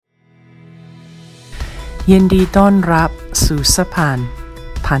ยินดีต้อนรับสู่สะพาน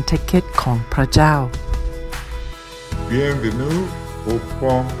พันธกิจของพระเจ้า Bienvenue au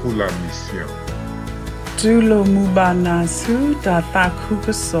pont pour la mission. Tulo mubanasu da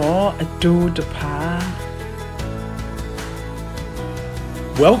takukaso ado dapa.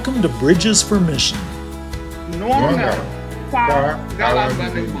 Welcome to Bridges for Mission. Nona pa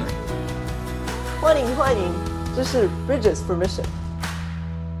galanbanima. 欢迎，这是 Bridges for Mission.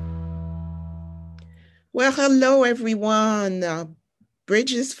 Well, hello, everyone.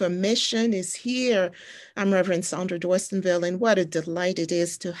 Bridges for Mission is here. I'm Reverend Sandra Dorstenville, and what a delight it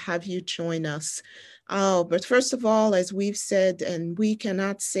is to have you join us. But first of all, as we've said, and we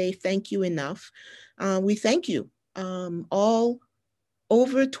cannot say thank you enough, we thank you, all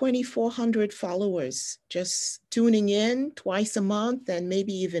over 2,400 followers, just tuning in twice a month and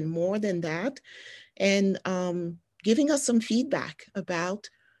maybe even more than that, and giving us some feedback about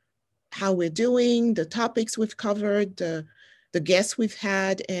how we're doing, the topics we've covered, the guests we've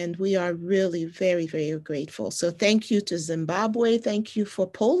had, and we are really very, very grateful. So thank you to Zimbabwe. Thank you for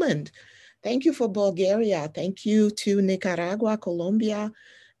Poland. Thank you for Bulgaria. Thank you to Nicaragua, Colombia,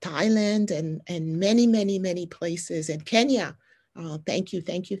 Thailand, and many, many, many places, and Kenya. Thank you.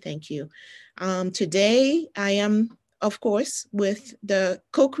 Today, I am, of course, with the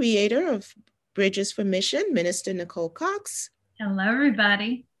co-creator of Bridges for Mission, Minister Nicole Cox. Hello,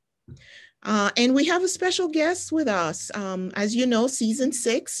 everybody. And we have a special guest with us. As you know, season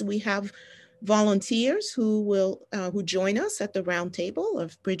 6, we have volunteers who join us at the round table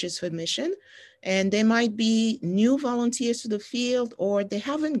of Bridges for Mission. And they might be new volunteers to the field, or they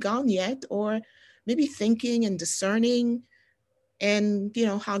haven't gone yet, or maybe thinking and discerning and,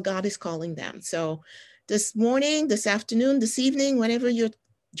 how God is calling them. So this morning, this afternoon, this evening, whenever you're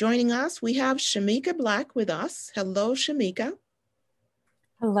joining us, we have Shamika Black with us. Hello, Shamika.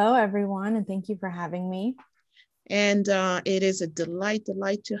 Hello, everyone, and thank you for having me. And it is a delight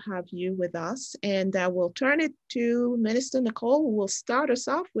to have you with us. And I will turn it to Minister Nicole, who will start us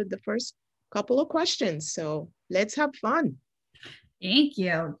off with the first couple of questions. So let's have fun. Thank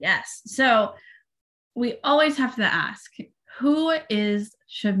you. Yes. So we always have to ask, who is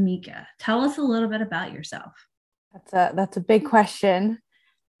Shamika? Tell us a little bit about yourself. That's a big question.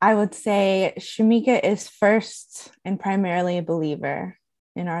 I would say Shamika is first and primarily a believer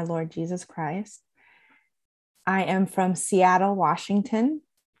in our Lord Jesus Christ. I am from Seattle, Washington,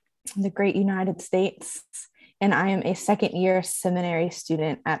 the great United States, and I am a second-year seminary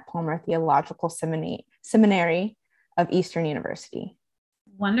student at Palmer Theological Seminary of Eastern University.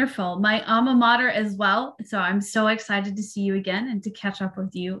 Wonderful. My alma mater as well. So I'm so excited to see you again and to catch up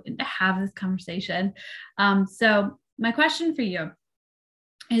with you and to have this conversation. So my question for you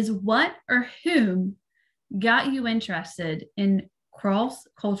is, what or whom got you interested in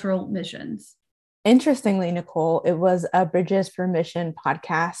cross-cultural missions? Interestingly, Nicole, it was a Bridges for Mission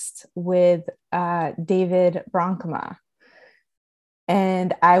podcast with David Bronkema.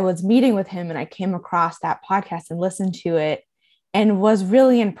 And I was meeting with him and I came across that podcast and listened to it and was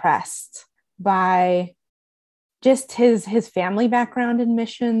really impressed by just his family background in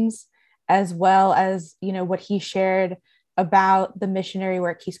missions, as well as, what he shared about the missionary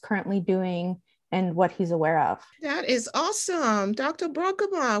work he's currently doing and what he's aware of. That is awesome. Dr.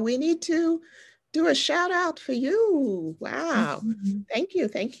 Bronkema, we need to do a shout out for you. Wow. Mm-hmm.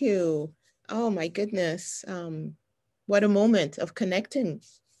 Thank you. Oh my goodness. What a moment of connecting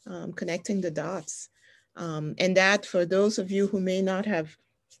the dots. And that, for those of you who may not have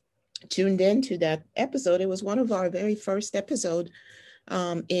tuned into that episode, it was one of our very first episode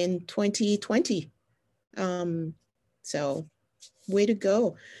in 2020. So way to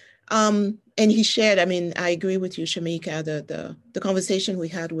go. And he shared, I agree with you, Shamika, the conversation we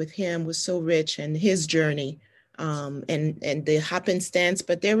had with him was so rich, and his journey and the happenstance,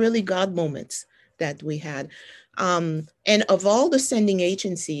 but they're really God moments that we had. And of all the sending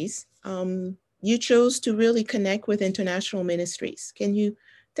agencies, you chose to really connect with international ministries. Can you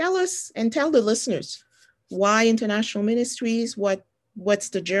tell us and tell the listeners why international ministries? What's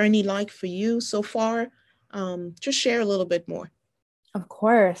the journey like for you so far? Just share a little bit more. Of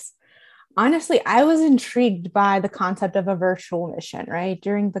course. Honestly, I was intrigued by the concept of a virtual mission, right?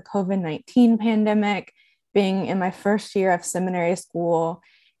 During the COVID-19 pandemic, being in my first year of seminary school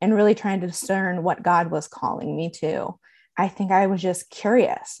and really trying to discern what God was calling me to. I think I was just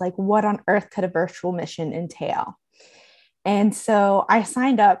curious, like, what on earth could a virtual mission entail? And so I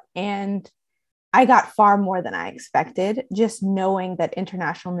signed up and I got far more than I expected, just knowing that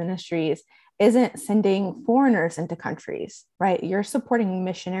international ministries isn't sending foreigners into countries, right? You're supporting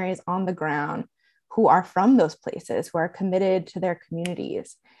missionaries on the ground who are from those places, who are committed to their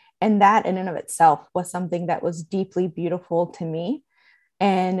communities. And that in and of itself was something that was deeply beautiful to me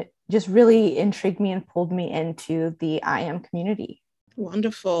and just really intrigued me and pulled me into the I Am community.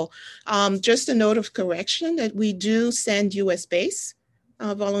 Wonderful. Just a note of correction that we do send US-based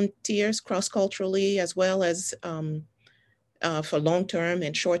volunteers cross-culturally, as well as for long-term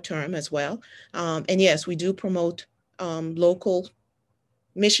and short-term as well. And yes, we do promote local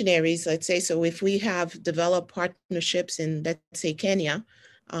missionaries, let's say. So if we have developed partnerships in, let's say, Kenya,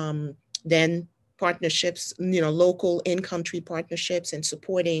 then partnerships, local in-country partnerships and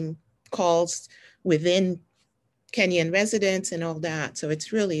supporting calls within Kenyan residents and all that. So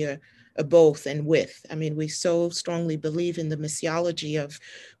it's really a both and with. I mean, we so strongly believe in the missiology of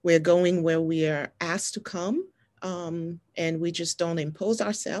we're going where we are asked to come, and we just don't impose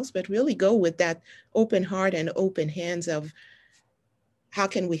ourselves, but really go with that open heart and open hands of how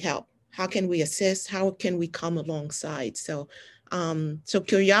can we help? How can we assist? How can we come alongside? So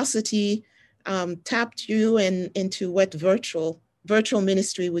curiosity tapped you into what virtual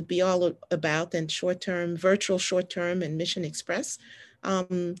ministry would be all about, and virtual short-term and Mission Express. I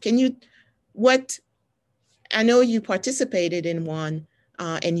know you participated in one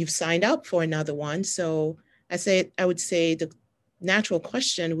and you've signed up for another one. So I would say the natural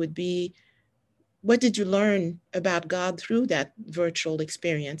question would be, what did you learn about God through that virtual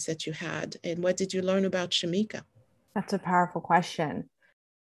experience that you had? And what did you learn about Shamika? That's a powerful question.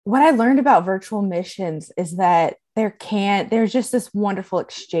 What I learned about virtual missions is that there's just this wonderful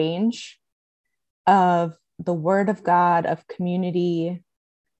exchange of the Word of God, of community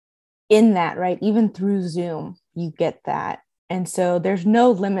in that, right? Even through Zoom, you get that. And so there's no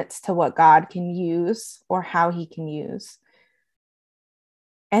limits to what God can use or how he can use.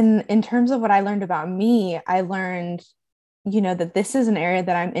 And in terms of what I learned about me, I learned, that this is an area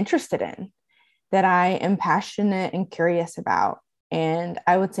that I'm interested in, that I am passionate and curious about. And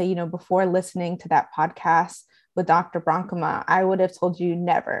I would say, before listening to that podcast with Dr. Bronkema, I would have told you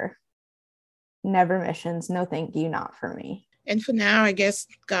never missions. No, thank you. Not for me. And for now, I guess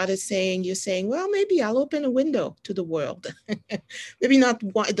God is saying, well, maybe I'll open a window to the world. Maybe not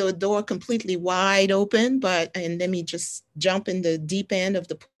the door completely wide open, and let me just jump in the deep end of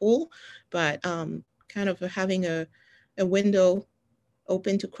the pool, but kind of having a window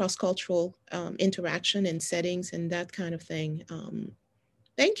open to cross-cultural interaction and settings and that kind of thing.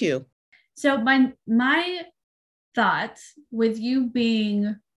 Thank you. So my thoughts with you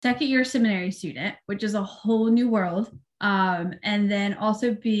being second-year seminary student, which is a whole new world, and then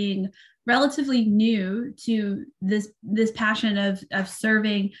also being relatively new to this passion of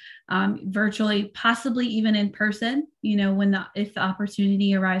serving virtually, possibly even in person, if the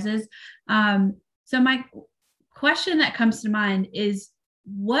opportunity arises. So my question that comes to mind is,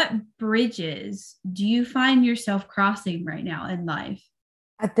 what bridges do you find yourself crossing right now in life?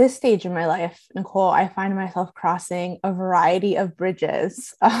 At this stage in my life, Nicole, I find myself crossing a variety of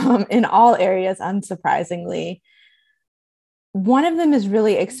bridges in all areas, unsurprisingly. One of them is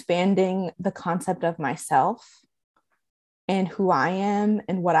really expanding the concept of myself and who I am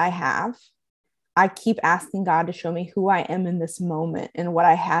and what I have. I keep asking God to show me who I am in this moment and what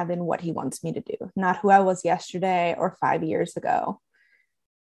I have and what he wants me to do, not who I was yesterday or 5 years ago.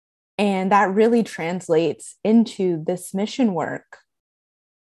 And that really translates into this mission work.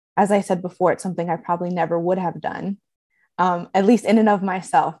 As I said before, it's something I probably never would have done, at least in and of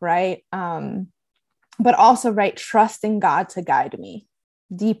myself, right? But also, right, trusting God to guide me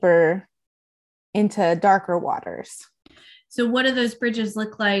deeper into darker waters. So what do those bridges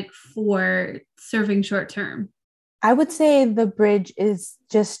look like for serving short term? I would say the bridge is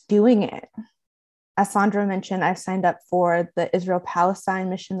just doing it. As Sandra mentioned, I've signed up for the Israel-Palestine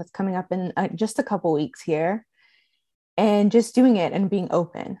mission that's coming up in just a couple weeks here. And just doing it and being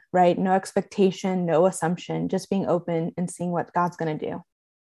open, right? No expectation, no assumption, just being open and seeing what God's going to do.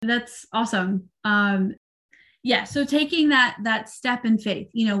 That's awesome. So taking that step in faith,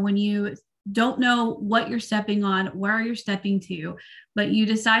 when you don't know what you're stepping on, where you're stepping to, but you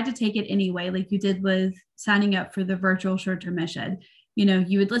decide to take it anyway, like you did with signing up for the virtual short-term mission.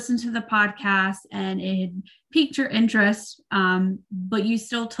 You would listen to the podcast and it piqued your interest, but you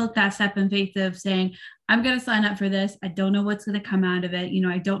still took that step in faith of saying, I'm going to sign up for this. I don't know what's going to come out of it.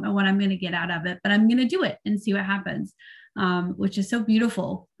 I don't know what I'm going to get out of it, but I'm going to do it and see what happens, which is so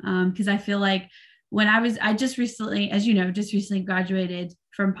beautiful. Because I feel like I just recently graduated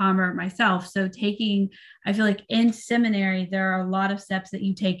from Palmer myself. So I feel like in seminary, there are a lot of steps that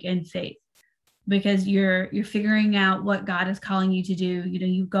you take in faith, because you're figuring out what God is calling you to do.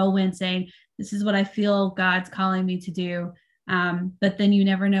 You go in saying, this is what I feel God's calling me to do. But then you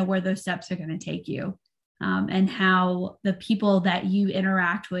never know where those steps are going to take you, and how the people that you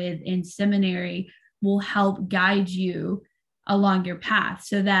interact with in seminary will help guide you along your path.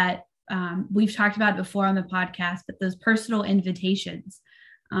 So that we've talked about it before on the podcast, but those personal invitations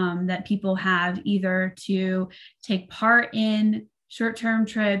that people have, either to take part in short-term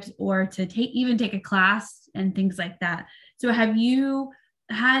trips or to take a class and things like that. So have you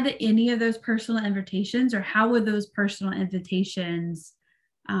had any of those personal invitations, or how would those personal invitations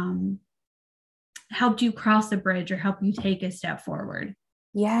helped you cross the bridge or help you take a step forward?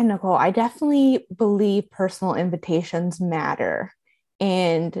 Yeah, Nicole, I definitely believe personal invitations matter.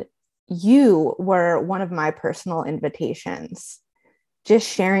 And you were one of my personal invitations.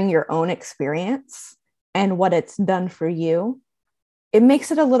 Just sharing your own experience and what it's done for you, it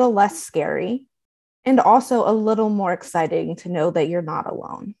makes it a little less scary and also a little more exciting to know that you're not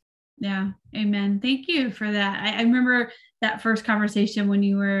alone. Yeah. Amen. Thank you for that. I remember that first conversation when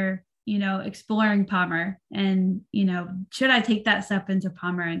you were, exploring Palmer and, should I take that step into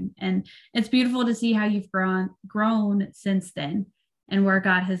Palmer? And it's beautiful to see how you've grown since then and where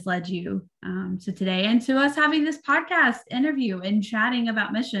God has led you to today, and to us having this podcast interview and chatting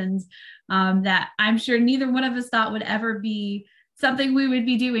about missions that I'm sure neither one of us thought would ever be something we would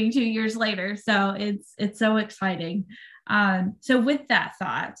be doing 2 years later. So it's so exciting. So with that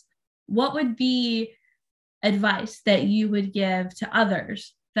thought, what would be advice that you would give to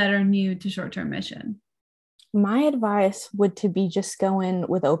others that are new to short-term mission? My advice would to be just go in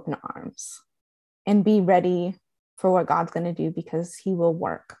with open arms and be ready for what God's going to do, because he will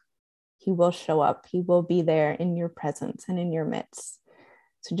work. He will show up. He will be there in your presence and in your midst.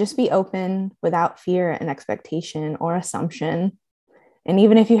 So just be open without fear and expectation or assumption. And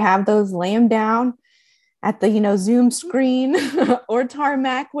even if you have those, lay them down at the, Zoom screen or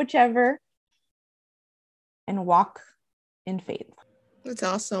tarmac, whichever, and walk in faith. That's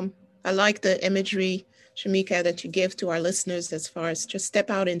awesome. I like the imagery, Shamika, that you give to our listeners as far as just step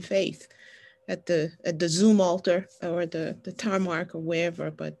out in faith at the Zoom altar or the tarmac or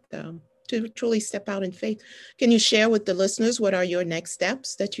wherever, but to truly step out in faith. Can you share with the listeners what are your next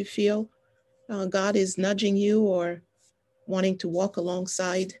steps that you feel God is nudging you or wanting to walk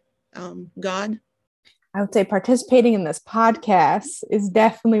alongside God? I would say participating in this podcast is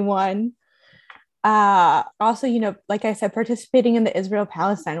definitely one. Also, like I said, participating in the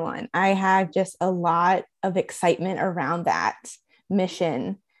Israel-Palestine one, I have just a lot of excitement around that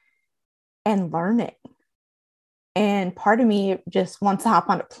mission and learning. And part of me just wants to hop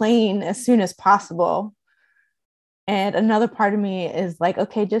on a plane as soon as possible. And another part of me is like,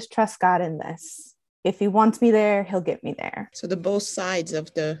 okay, just trust God in this. If he wants me there, he'll get me there. So the both sides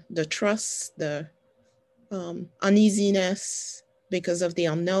of the trust, the uneasiness because of the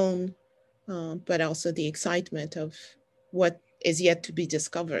unknown, but also the excitement of what is yet to be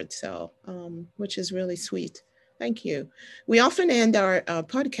discovered. So, which is really sweet. Thank you. We often end our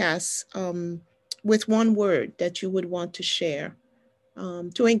podcasts with one word that you would want to share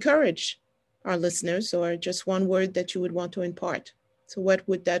to encourage our listeners, or just one word that you would want to impart. So what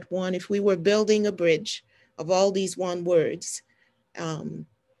would that one, if we were building a bridge of all these one words and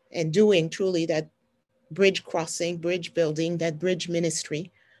doing truly that bridge crossing, bridge building, that bridge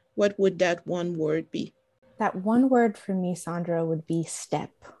ministry, what would that one word be? That one word for me, Sandra, would be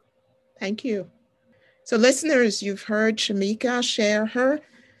step. Thank you. So listeners, you've heard Shamika share her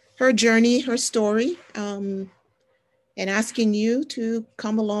journey, her story, and asking you to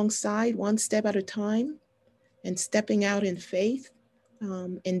come alongside one step at a time and stepping out in faith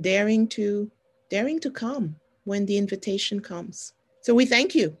and daring to come when the invitation comes. So we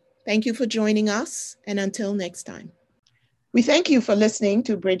thank you. Thank you for joining us. And until next time. We thank you for listening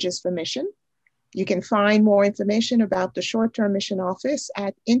to Bridges for Mission. You can find more information about the Short-Term Mission Office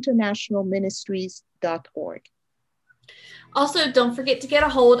at internationalministries.org. Also, don't forget to get a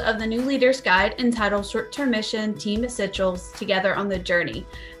hold of the new Leader's Guide entitled Short-Term Mission Team Essentials Together on the Journey.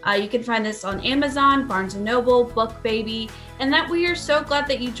 You can find this on Amazon, Barnes & Noble, BookBaby, and that we are so glad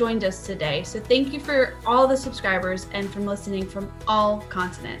that you joined us today. So thank you for all the subscribers and from listening from all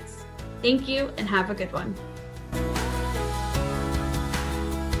continents. Thank you and have a good one.